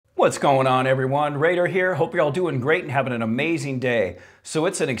What's going on, everyone? Raider here. Hope you're all doing great and having an amazing day. So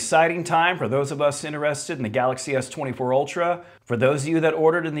it's an exciting time for those of us interested in the Galaxy S24 Ultra. For those of you that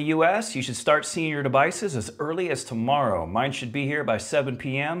ordered in the US, you should start seeing your devices as early as tomorrow. Mine should be here by 7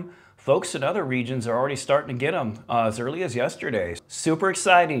 p.m. Folks in other regions are already starting to get them as early as yesterday. Super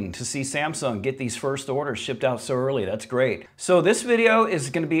exciting to see Samsung get these first orders shipped out so early. That's great. So this video is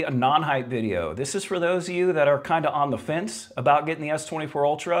going to be a non-hype video. This is for those of you that are kind of on the fence about getting the S24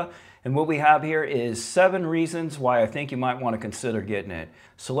 Ultra. And what we have here is 7 reasons why I think you might want to consider getting it.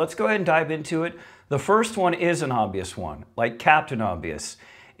 So let's go ahead and dive into it. The first one is an obvious one, like Captain Obvious.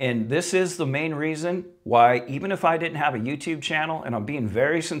 And this is the main reason why, even if I didn't have a YouTube channel, and I'm being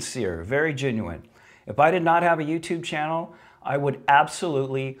very sincere, very genuine, if I did not have a YouTube channel, I would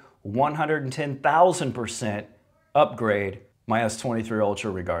absolutely 110,000% upgrade my S23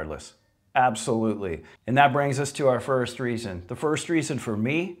 Ultra regardless. Absolutely. And that brings us to our first reason. The first reason for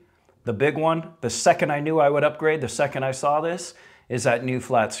me, the big one, the second I knew I would upgrade, the second I saw this, is that new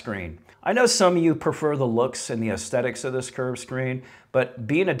flat screen. I know some of you prefer the looks and the aesthetics of this curved screen, but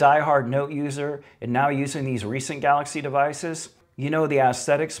being a die-hard Note user and now using these recent Galaxy devices, you know the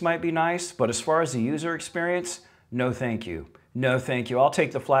aesthetics might be nice, but as far as the user experience, no thank you. No thank you. I'll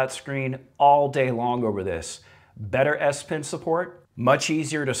take the flat screen all day long over this. Better S Pen support, much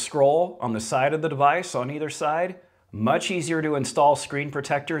easier to scroll on the side of the device on either side, much easier to install screen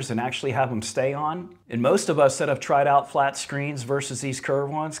protectors and actually have them stay on. And most of us that have tried out flat screens versus these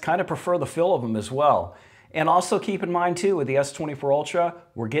curved ones kind of prefer the feel of them as well. And also keep in mind too, with the S24 Ultra,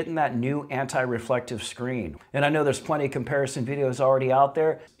 we're getting that new anti-reflective screen. And I know there's plenty of comparison videos already out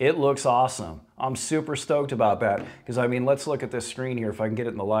there. It looks awesome. I'm super stoked about that because I mean, let's look at this screen here if I can get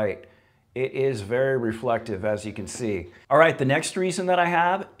it in the light. It is very reflective, as you can see. All right, the next reason that I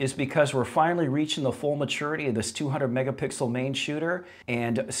have is because we're finally reaching the full maturity of this 200 megapixel main shooter.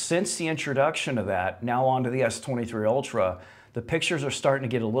 And since the introduction of that, now onto the S23 Ultra, the pictures are starting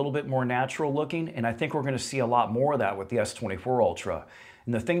to get a little bit more natural looking, and I think we're gonna see a lot more of that with the S24 Ultra.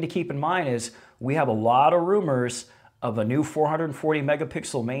 And the thing to keep in mind is we have a lot of rumors of a new 440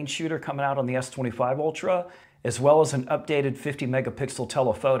 megapixel main shooter coming out on the S25 Ultra, as well as an updated 50 megapixel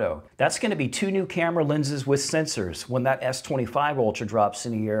telephoto. That's gonna be 2 new camera lenses with sensors when that S25 Ultra drops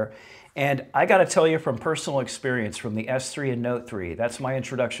in a year. And I gotta tell you from personal experience from the S3 and Note 3, that's my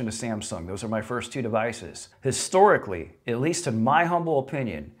introduction to Samsung. Those are my first 2 devices. Historically, at least in my humble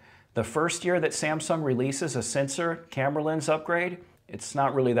opinion, the first year that Samsung releases a sensor camera lens upgrade, it's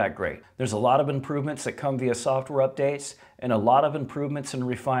not really that great. There's a lot of improvements that come via software updates and a lot of improvements and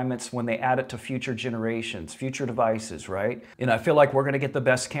refinements when they add it to future generations, future devices, right? And I feel like we're gonna get the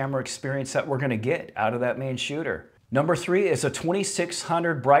best camera experience that we're gonna get out of that main shooter. Number 3 is a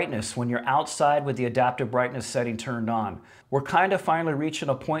 2600 brightness when you're outside with the adaptive brightness setting turned on. We're kind of finally reaching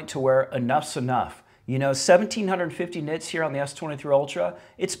a point to where enough's enough. You know, 1750 nits here on the S23 Ultra,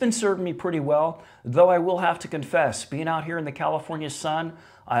 it's been serving me pretty well, though I will have to confess, being out here in the California sun,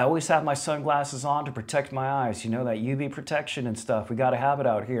 I always have my sunglasses on to protect my eyes, you know, that UV protection and stuff, we gotta have it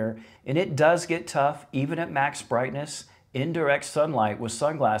out here. And it does get tough, even at max brightness, in direct sunlight with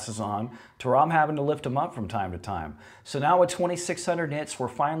sunglasses on, to where I'm having to lift them up from time to time. So now with 2600 nits, we're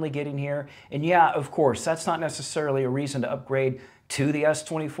finally getting here. And yeah, of course, that's not necessarily a reason to upgrade to the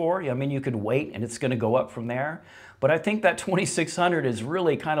S24. I mean, you could wait and it's gonna go up from there. But I think that 2600 is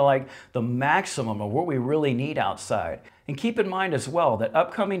really kind of like the maximum of what we really need outside. And keep in mind as well that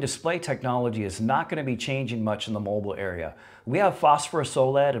upcoming display technology is not gonna be changing much in the mobile area. We have phosphorus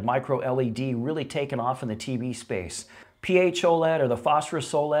OLED and micro LED really taking off in the TV space. PH OLED or the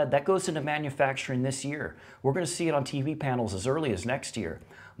phosphorus OLED, that goes into manufacturing this year. We're gonna see it on TV panels as early as next year.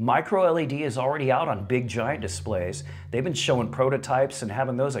 Micro LED is already out on big giant displays. They've been showing prototypes and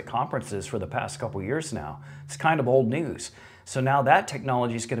having those at conferences for the past couple years now. It's kind of old news. So now that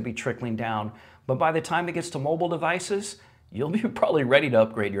technology is gonna be trickling down, but by the time it gets to mobile devices, you'll be probably ready to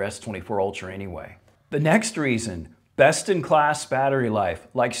upgrade your S24 Ultra anyway. The next reason, best-in-class battery life.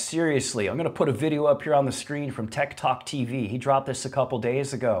 Like seriously, I'm gonna put a video up here on the screen from Tech Talk TV. He dropped this a couple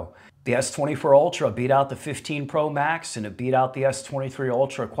days ago. The S24 Ultra beat out the 15 Pro Max and it beat out the S23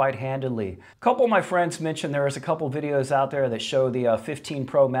 Ultra quite handily. A couple of my friends mentioned there is a couple videos out there that show the 15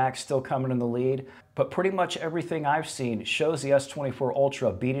 Pro Max still coming in the lead, but pretty much everything I've seen shows the S24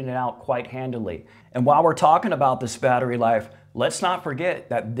 Ultra beating it out quite handily. And while we're talking about this battery life, let's not forget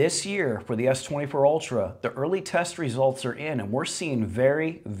that this year for the S24 Ultra, the early test results are in and we're seeing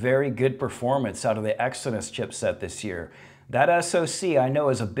very, very good performance out of the Exynos chipset this year. That SoC I know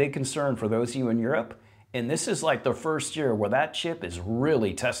is a big concern for those of you in Europe, And this is like the first year where that chip is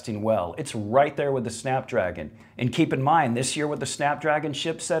really testing well. It's right there with the Snapdragon. And keep in mind, this year with the Snapdragon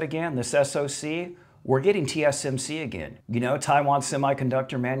chipset again, this SoC, we're getting TSMC again. You know, Taiwan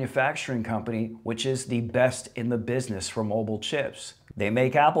Semiconductor Manufacturing Company, which is the best in the business for mobile chips. They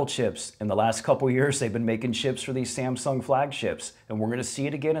make Apple chips. In the last couple years, they've been making chips for these Samsung flagships. And we're gonna see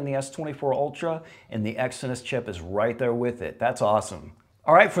it again in the S24 Ultra, and the Exynos chip is right there with it. That's awesome.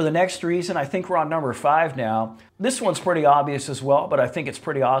 All right, for the next reason, I think we're on number 5 now. This one's pretty obvious as well, but I think it's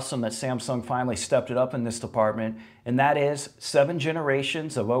pretty awesome that Samsung finally stepped it up in this department, and that is 7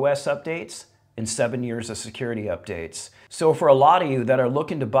 generations of OS updates and 7 years of security updates. So for a lot of you that are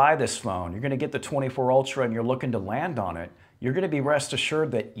looking to buy this phone, you're gonna get the 24 Ultra and you're looking to land on it, you're gonna be rest assured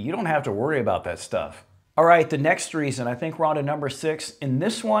that you don't have to worry about that stuff. All right, the next reason, I think we're on to number 6. In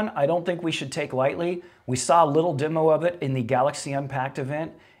this one, I don't think we should take lightly. We saw a little demo of it in the Galaxy Unpacked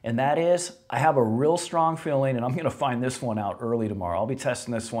event, and that is, I have a real strong feeling, and I'm gonna find this one out early tomorrow. I'll be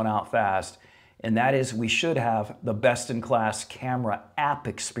testing this one out fast, and that is we should have the best-in-class camera app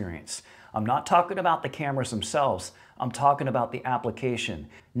experience. I'm not talking about the cameras themselves, I'm talking about the application.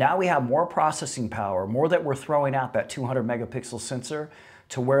 Now we have more processing power, more that we're throwing out that 200 megapixel sensor,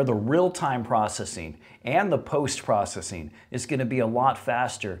 to where the real-time processing and the post-processing is gonna be a lot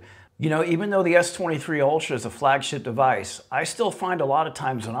faster. You know, even though the S23 Ultra is a flagship device, I still find a lot of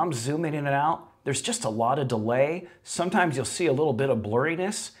times when I'm zooming in and out, there's just a lot of delay. Sometimes you'll see a little bit of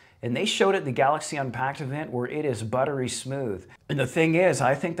blurriness, and they showed it at the Galaxy Unpacked event where it is buttery smooth. And the thing is,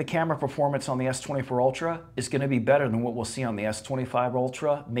 I think the camera performance on the S24 Ultra is gonna be better than what we'll see on the S25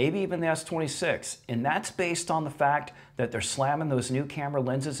 Ultra, maybe even the S26. And that's based on the fact that they're slamming those new camera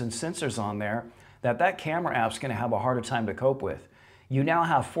lenses and sensors on there, that camera app's gonna have a harder time to cope with. You now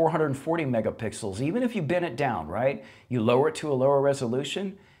have 440 megapixels, even if you bend it down, right? You lower it to a lower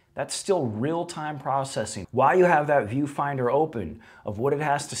resolution, that's still real-time processing. While you have that viewfinder open of what it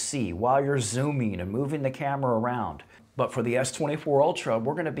has to see, while you're zooming and moving the camera around. But for the S24 Ultra,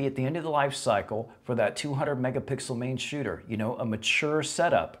 we're gonna be at the end of the life cycle for that 200 megapixel main shooter, you know, a mature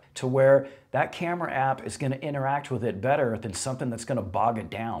setup to where that camera app is gonna interact with it better than something that's gonna bog it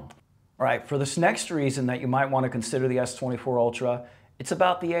down. All right, for this next reason that you might wanna consider the S24 Ultra, it's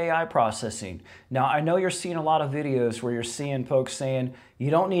about the AI processing. Now, I know you're seeing a lot of videos where you're seeing folks saying, you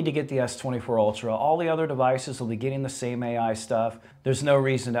don't need to get the S24 Ultra. All the other devices will be getting the same AI stuff. There's no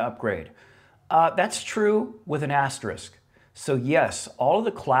reason to upgrade. That's true with an asterisk. So yes, all of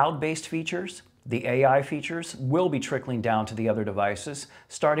the cloud-based features, the AI features, will be trickling down to the other devices,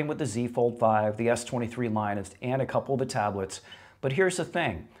 starting with the Z Fold 5, the S23 line, and a couple of the tablets. But here's the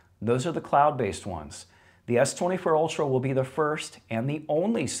thing, those are the cloud-based ones. The S24 Ultra will be the first and the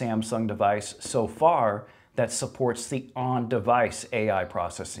only Samsung device so far that supports the on-device AI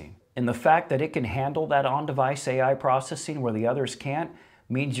processing. And the fact that it can handle that on-device AI processing where the others can't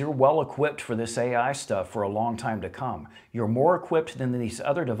means you're well equipped for this AI stuff for a long time to come. You're more equipped than these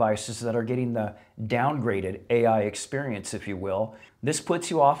other devices that are getting the downgraded AI experience, if you will. This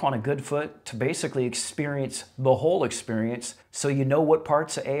puts you off on a good foot to basically experience the whole experience so you know what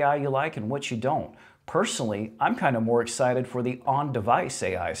parts of AI you like and what you don't. Personally, I'm kind of more excited for the on-device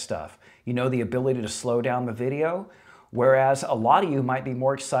AI stuff. You know, the ability to slow down the video, whereas a lot of you might be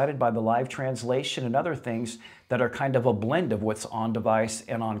more excited by the live translation and other things that are kind of a blend of what's on-device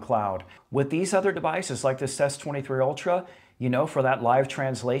and on cloud. With these other devices like this S23 Ultra, you know, for that live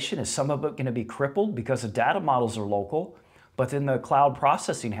translation, is some of it going to be crippled because the data models are local, but then the cloud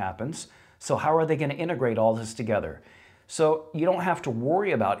processing happens. So how are they going to integrate all this together? So you don't have to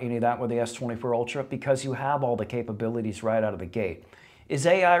worry about any of that with the S24 Ultra because you have all the capabilities right out of the gate. Is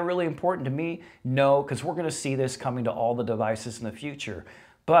AI really important to me? No, because we're going to see this coming to all the devices in the future.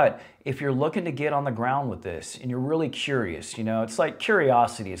 But if you're looking to get on the ground with this and you're really curious, you know, it's like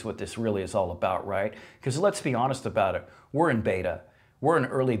curiosity is what this really is all about, right? Because let's be honest about it, we're in beta. We're in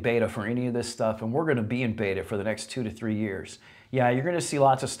early beta for any of this stuff, and we're going to be in beta for the next 2 to 3 years. Yeah, you're going to see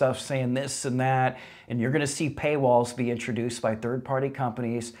lots of stuff saying this and that, and you're going to see paywalls be introduced by third-party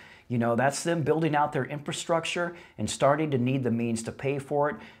companies. You know, that's them building out their infrastructure and starting to need the means to pay for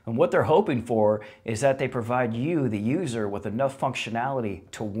it. And what they're hoping for is that they provide you, the user, with enough functionality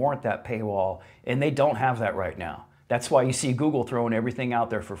to warrant that paywall, and they don't have that right now. That's why you see Google throwing everything out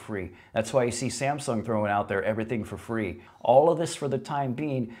there for free. That's why you see Samsung throwing out there everything for free. All of this for the time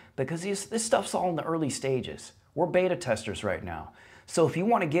being, because this stuff's all in the early stages. We're beta testers right now. So if you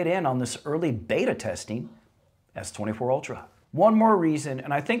want to get in on this early beta testing, S24 Ultra. One more reason,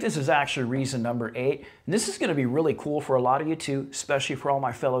 and I think this is actually reason number 8, and this is going to be really cool for a lot of you too, especially for all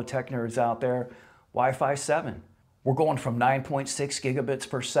my fellow tech nerds out there, Wi-Fi 7. We're going from 9.6 gigabits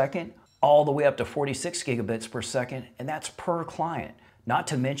per second all the way up to 46 gigabits per second, and that's per client. Not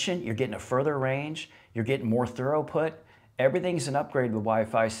to mention, you're getting a further range, you're getting more throughput. Everything's an upgrade with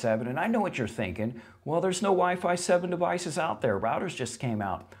Wi-Fi 7, and I know what you're thinking. Well, there's no Wi-Fi 7 devices out there. Routers just came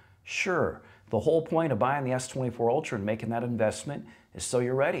out. Sure, the whole point of buying the S24 Ultra and making that investment is so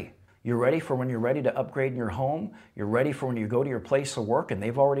you're ready. You're ready for when you're ready to upgrade in your home. You're ready for when you go to your place of work and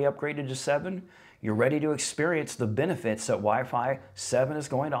they've already upgraded to 7. You're ready to experience the benefits that Wi-Fi 7 is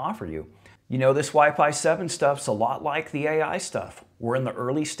going to offer you. You know, this Wi-Fi 7 stuff's a lot like the AI stuff. We're in the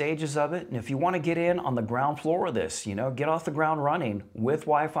early stages of it, and if you want to get in on the ground floor of this, you know, get off the ground running with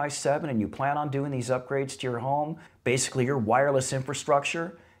Wi-Fi 7 and you plan on doing these upgrades to your home, basically your wireless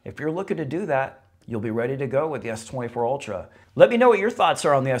infrastructure, if you're looking to do that, you'll be ready to go with the S24 Ultra. Let me know what your thoughts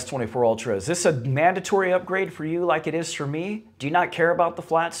are on the S24 Ultra. Is this a mandatory upgrade for you like it is for me? Do you not care about the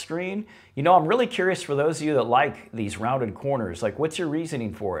flat screen? You know, I'm really curious for those of you that like these rounded corners. Like, what's your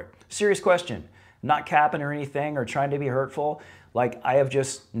reasoning for it? Serious question. Not capping or anything or trying to be hurtful. Like, I have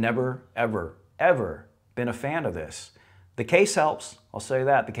just never, ever, ever been a fan of this. The case helps. I'll say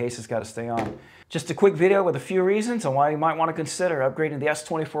that. The case has got to stay on. Just a quick video with a few reasons on why you might want to consider upgrading the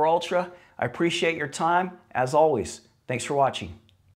S24 Ultra. I appreciate your time. As always, thanks for watching.